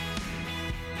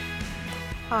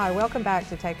Hi, welcome back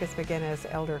to Taka's McGinnis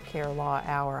Elder Care Law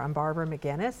Hour. I'm Barbara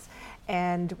McGinnis,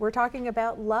 and we're talking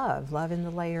about love in the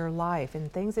later life, and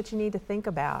things that you need to think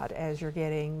about as you're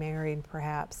getting married,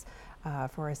 perhaps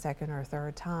for a second or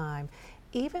third time,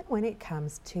 even when it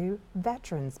comes to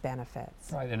veterans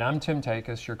benefits. Right, and I'm Tim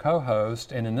Takas, your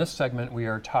co-host, and in this segment we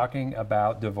are talking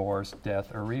about divorce,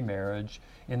 death, or remarriage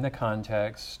in the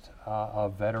context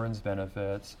of veterans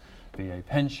benefits, VA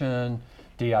pension,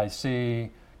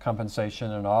 DIC,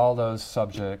 compensation, and all those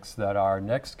subjects that our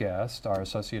next guest, our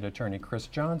Associate Attorney Chris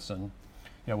Johnson,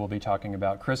 will be talking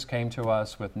about. Chris came to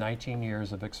us with 19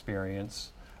 years of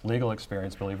experience, legal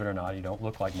experience, believe it or not. You don't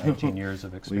look like 19 years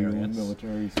of experience. Legal and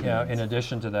military experience. Yeah, in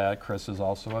addition to that, Chris is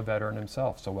also a veteran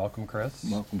himself. So welcome, Chris.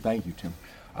 Welcome. Thank you, Tim.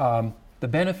 The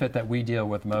benefit that we deal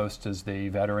with most is the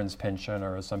veterans pension,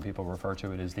 or as some people refer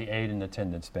to it, is the aid and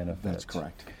attendance benefit. That's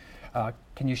correct.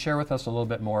 Can you share with us a little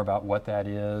bit more about what that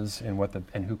is and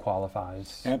and who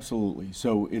qualifies? Absolutely.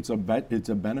 So it's a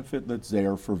benefit that's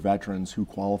there for veterans who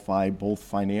qualify both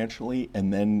financially,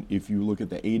 and then if you look at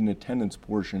the aid and attendance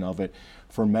portion of it,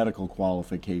 for medical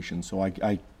qualifications. So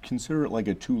I consider it like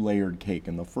a two-layered cake,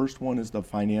 and the first one is the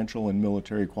financial and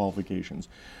military qualifications.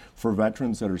 For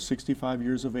veterans that are 65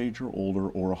 years of age or older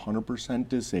or 100%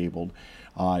 disabled,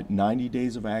 90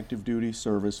 days of active duty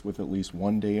service with at least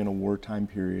 1 day in a wartime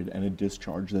period, and a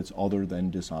discharge that's other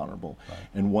than dishonorable. Right.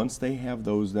 And once they have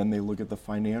those, then they look at the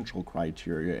financial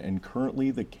criteria. And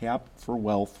currently the cap for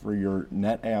wealth for your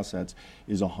net assets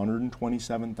is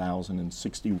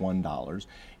 $127,061.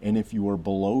 And if you are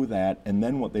below that, and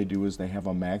then what they do is they have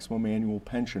a maximum annual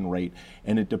pension rate,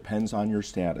 and it depends on your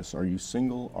status. Are you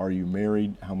single? Are you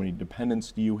married? How many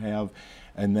dependents do you have?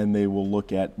 And then they will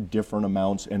look at different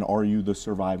amounts, and are you the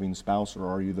surviving spouse or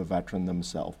are you the veteran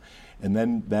themselves? And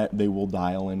then that they will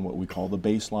dial in what we call the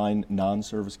baseline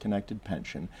non-service connected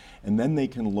pension. And then they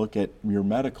can look at your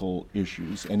medical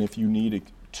issues, and if you need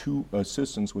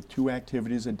assistance with 2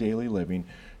 activities of daily living,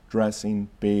 dressing,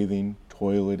 bathing,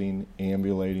 toileting,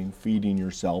 ambulating, feeding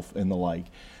yourself, and the like,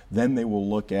 then they will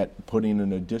look at putting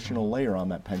an additional layer on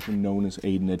that pension known as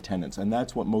aid and attendance. And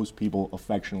that's what most people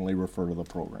affectionately refer to the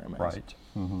program as. Right.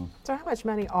 Mm-hmm. So how much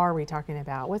money are we talking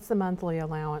about? What's the monthly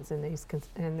allowance in these,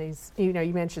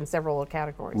 you mentioned several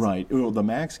categories. Right. Well, the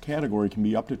max category can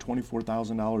be up to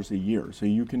 $24,000 a year. So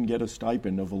you can get a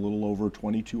stipend of a little over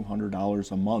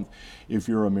 $2,200 a month if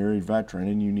you're a married veteran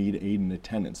and you need aid and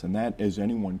attendance. And that, as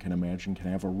anyone can imagine,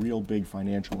 can have a real big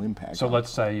financial impact. So let's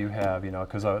say you have,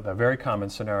 because a very common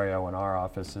scenario in our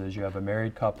office is you have a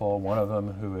married couple, one of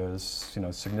them who is,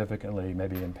 significantly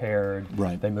maybe impaired.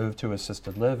 Right. They move to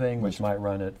assisted living, which might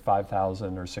run at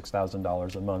 $5,000 or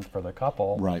 $6,000 a month for the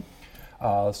couple. Right.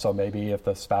 So maybe if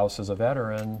the spouse is a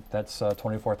veteran, that's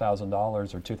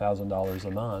 $24,000 or $2,000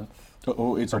 a month.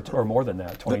 Or more than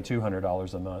that,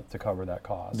 $2,200 a month to cover that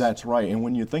cost. That's right. And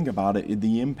when you think about it,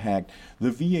 the impact, the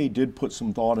VA did put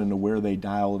some thought into where they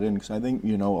dial it in, because I think,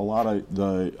 a lot of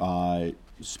the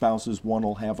spouses, one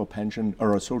will have a pension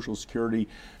or a Social Security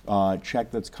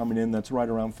check that's coming in that's right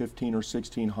around $1,500 or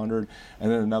 $1,600,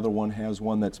 and then another one has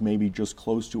one that's maybe just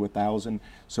close to $1,000.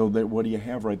 So that what do you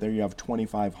have right there? You have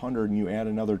 $2,500, and you add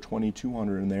another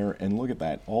 $2,200 in there, and look at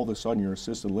that. All of a sudden, your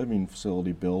assisted living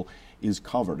facility bill is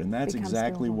covered, and that's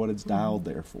exactly what it's dialed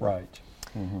there for. Right.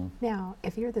 Mm-hmm. Now,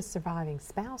 if you're the surviving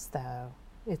spouse, though,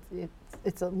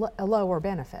 it's a lower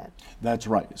benefit. That's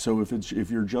right. So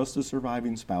if you're just a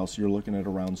surviving spouse, you're looking at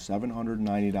around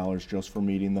 $790 just for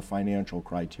meeting the financial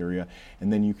criteria,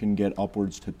 and then you can get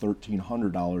upwards to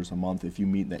 $1,300 a month if you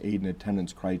meet the aid and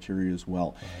attendance criteria as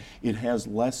well. Right. It has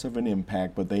less of an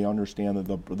impact, but they understand that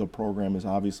the program is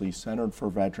obviously centered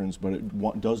for veterans, but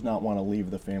it does not want to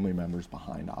leave the family members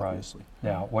behind, obviously.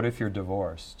 Right. Now, what if you're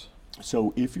divorced?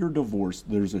 So if you're divorced,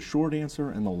 there's a short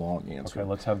answer and a long answer. Okay,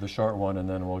 let's have the short one, and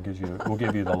then we'll give you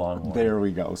the long one. There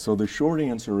we go. So the short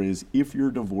answer is, if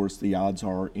you're divorced, the odds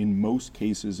are, in most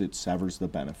cases, it severs the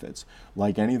benefits.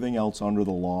 Like anything else under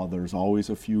the law, there's always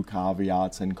a few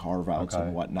caveats and carve-outs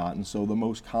and whatnot. And so the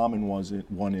most common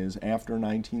one is, after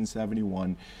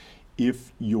 1971,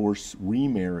 if your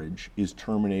remarriage is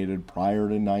terminated prior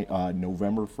to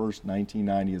November 1st,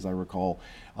 1990, as I recall,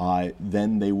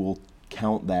 then they will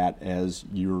count that as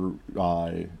your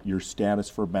status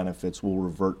for benefits will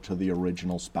revert to the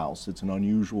original spouse. It's an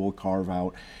unusual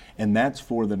carve-out, and that's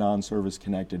for the non-service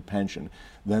connected pension.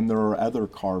 Then there are other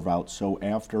carve-outs. So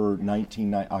after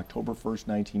October 1st,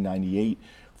 1998,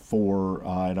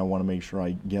 and I want to make sure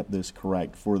I get this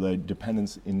correct, for the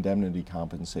dependents indemnity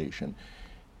compensation,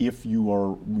 if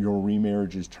your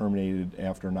remarriage is terminated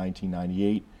after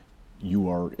 1998, you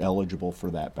are eligible for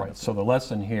that benefit. Right. So the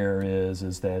lesson here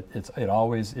is that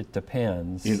it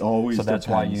depends. It always So that's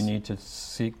why you depends. need to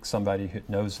seek somebody who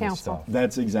knows this Counsel. stuff.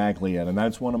 That's exactly it, and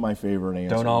that's one of my favorite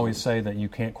answers. Don't always say that you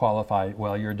can't qualify.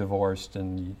 Well, you're divorced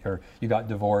or you got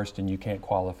divorced and you can't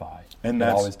qualify. And it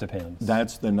that's, always depends.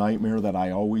 That's the nightmare that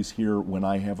I always hear when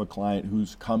I have a client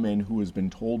who's come in who has been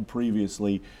told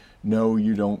previously, no,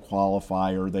 you don't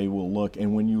qualify, or they will look.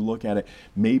 And when you look at it,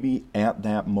 maybe at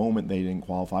that moment they didn't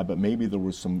qualify, but maybe there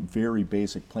was some very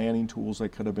basic planning tools that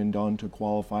could have been done to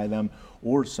qualify them.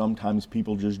 Or sometimes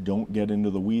people just don't get into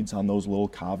the weeds on those little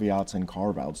caveats and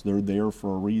carve-outs. They're there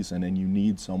for a reason, and you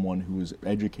need someone who is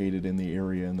educated in the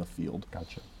area in the field.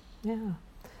 Gotcha. Yeah.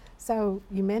 So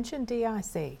you mentioned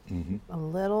DIC. A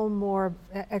little more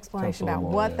explanation Tell us a about little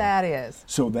more, what yeah. that is.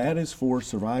 So that is for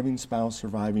surviving spouse,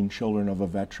 surviving children of a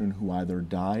veteran who either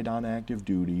died on active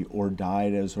duty or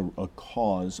died as a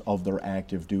cause of their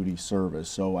active duty service.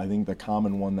 So I think the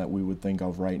common one that we would think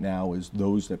of right now is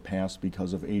those that passed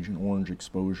because of Agent Orange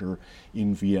exposure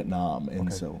in Vietnam.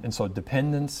 And So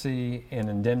dependency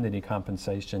and indemnity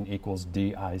compensation equals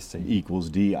DIC. equals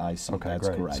DIC. Okay, That's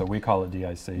great. correct. So we call it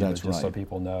DIC, but That's just so right.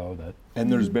 people know that. And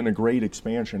there's been a great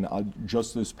expansion.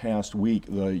 Just this past week,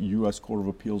 the U.S. Court of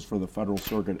Appeals for the Federal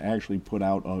Circuit actually put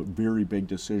out a very big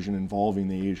decision involving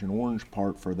the Agent Orange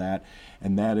part for that,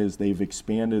 and that is they've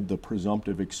expanded the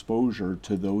presumptive exposure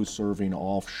to those serving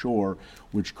offshore,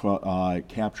 which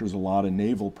captures a lot of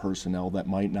naval personnel that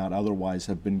might not otherwise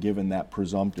have been given that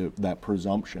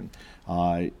presumption.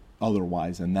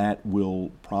 Otherwise, and that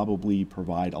will probably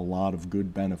provide a lot of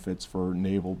good benefits for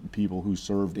naval people who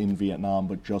served in Vietnam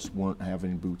but just weren't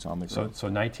having boots on the ground. So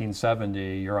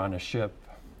 1970, you're on a ship,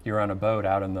 you're on a boat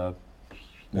out in the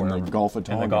Gulf of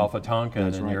Tonkin. In the Gulf of Tonkin,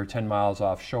 That's and right. you're 10 miles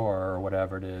offshore or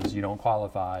whatever it is, you don't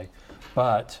qualify.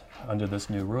 But under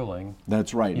this new ruling,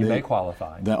 That's right. you may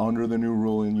qualify. Under the new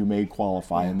ruling, you may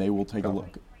qualify, and they will take a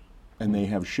look. And they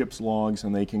have ship's logs,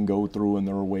 and they can go through, and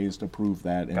there are ways to prove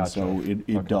that. And Gotcha. so it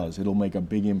Okay. does. It'll make a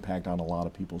big impact on a lot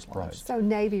of people's lives. Right. So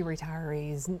Navy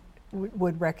retirees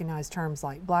would recognize terms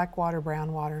like black water,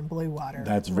 brown water, and blue water.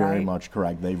 That's very right? much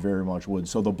correct. They very much would.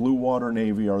 So the blue water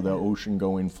Navy are the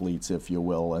ocean-going fleets, if you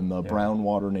will, and the brown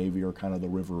water Navy are kind of the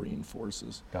riverine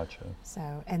forces. Gotcha. So,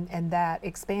 and that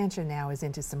expansion now is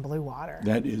into some blue water.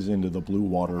 That is into the blue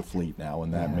water fleet now,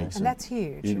 and that makes And that's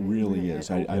huge. It really is.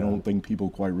 I Yeah. don't think people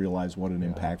quite realize what an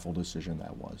impactful decision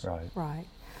that was. Right. Right.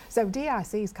 So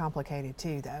DIC is complicated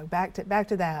too, though. Back to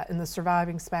that, and the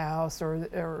surviving spouse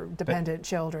or dependent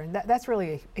children. That's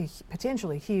really a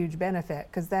potentially huge benefit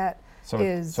because that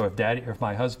is. So if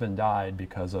my husband died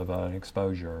because of an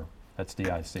exposure, that's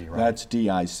DIC, right? That's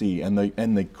DIC,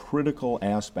 and the critical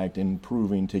aspect in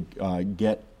proving to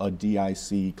get a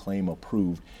DIC claim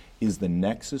approved is the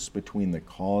nexus between the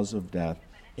cause of death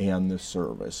and the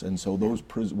service. And so those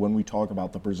when we talk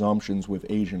about the presumptions with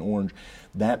Agent Orange,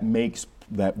 that makes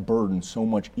that burden so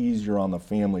much easier on the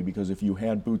family, because if you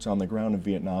had boots on the ground in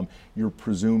Vietnam, you're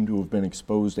presumed to have been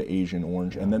exposed to Agent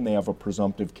Orange, and then they have a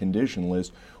presumptive condition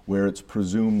list where it's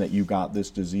presumed that you got this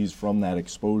disease from that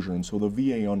exposure. And so the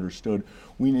VA understood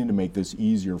we need to make this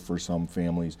easier for some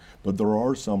families, but there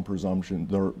are some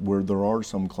presumptions where there are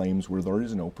some claims where there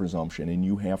is no presumption, and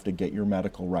you have to get your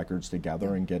medical records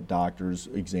together and get doctors'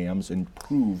 exams and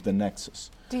prove the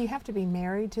nexus. Do you have to be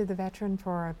married to the veteran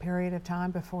for a period of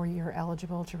time before you're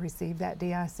eligible to receive that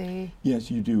DIC? Yes,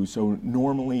 you do. So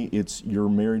normally you're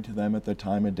married to them at the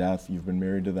time of death. You've been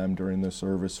married to them during the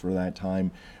service for that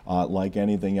time. Like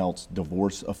anything else,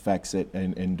 divorce affects it,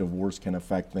 and divorce can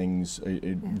affect things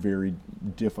very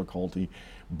difficulty.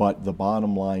 But the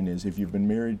bottom line is, if you've been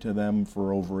married to them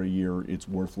for over a year, it's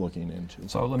worth looking into.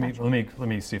 So let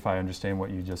me see if I understand what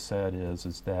you just said.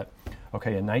 Is that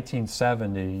okay? In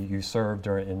 1970, you served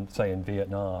in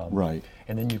Vietnam, Right.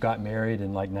 And then you got married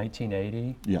in like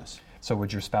 1980. Yes. So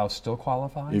would your spouse still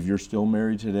qualify? If you're still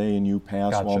married today and you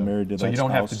pass Gotcha. while married to that so you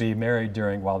don't have to spouse- be married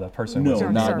while the person No, was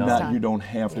During in not service Vietnam. time. you don't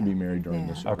have to be married during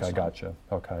the Yeah. service. Okay, time. gotcha.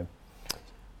 Okay.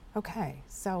 Okay,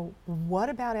 so what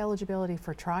about eligibility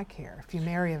for TRICARE? If you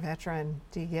marry a veteran,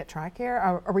 do you get TRICARE?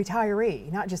 Or a retiree,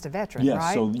 not just a veteran, Yes,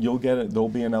 right? so you'll get it. There'll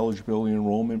be an eligibility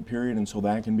enrollment period, and so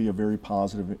that can be a very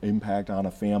positive impact on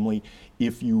a family.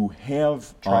 If you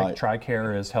have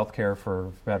TRICARE is healthcare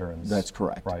for veterans. That's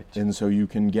correct. Right. And so you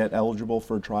can get eligible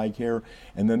for TRICARE,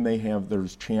 and then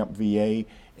there's CHAMP VA,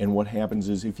 and what happens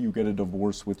is if you get a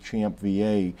divorce with CHAMP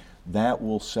VA, that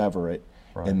will sever it.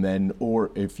 Right. And then, or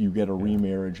if you get a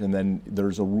remarriage, and then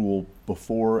there's a rule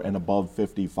before and above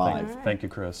 55. Thank you,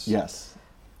 Chris. Yes.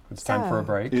 It's time for a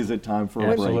break. Is it time for a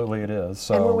break? Absolutely it is.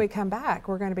 So, and when we come back,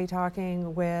 we're going to be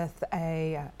talking with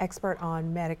an expert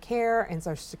on Medicare and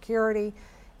Social Security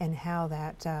and how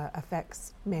that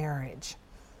affects marriage.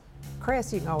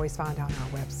 Chris, you can always find on our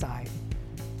website.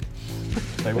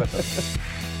 Stay with us.